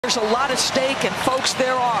there's a lot at stake, and folks,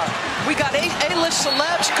 there are. We got A-list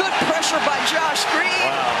celebs. Good pressure by Josh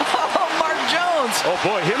Green. Wow. Oh, Mark Jones. Oh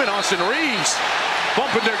boy, him and Austin Reaves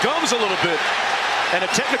bumping their gums a little bit. And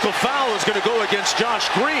a technical foul is going to go against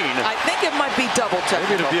Josh Green. I think it might be double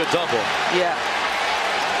technical. Maybe it'll be a double. Yeah.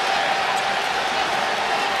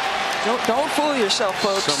 Don't fool yourself,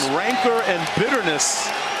 folks. Some rancor and bitterness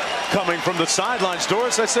coming from the sidelines.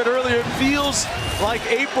 Doris, I said earlier, it feels like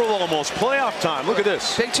April almost. Playoff time. Look at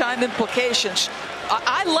this. Big time implications.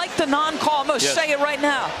 I like the non-call. I'm going to say it right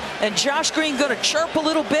now. And Josh Green going to chirp a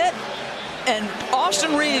little bit. And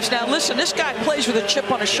Austin Reaves, now listen, this guy plays with a chip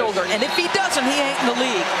on his shoulder. And if he doesn't, he ain't in the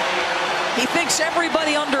league. He thinks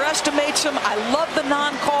everybody underestimates him. I love the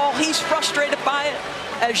non-call. He's frustrated by it.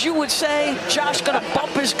 As you would say, Josh going to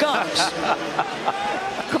bump his gums.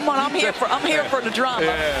 Come on, I'm here for the drama.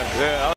 Yeah.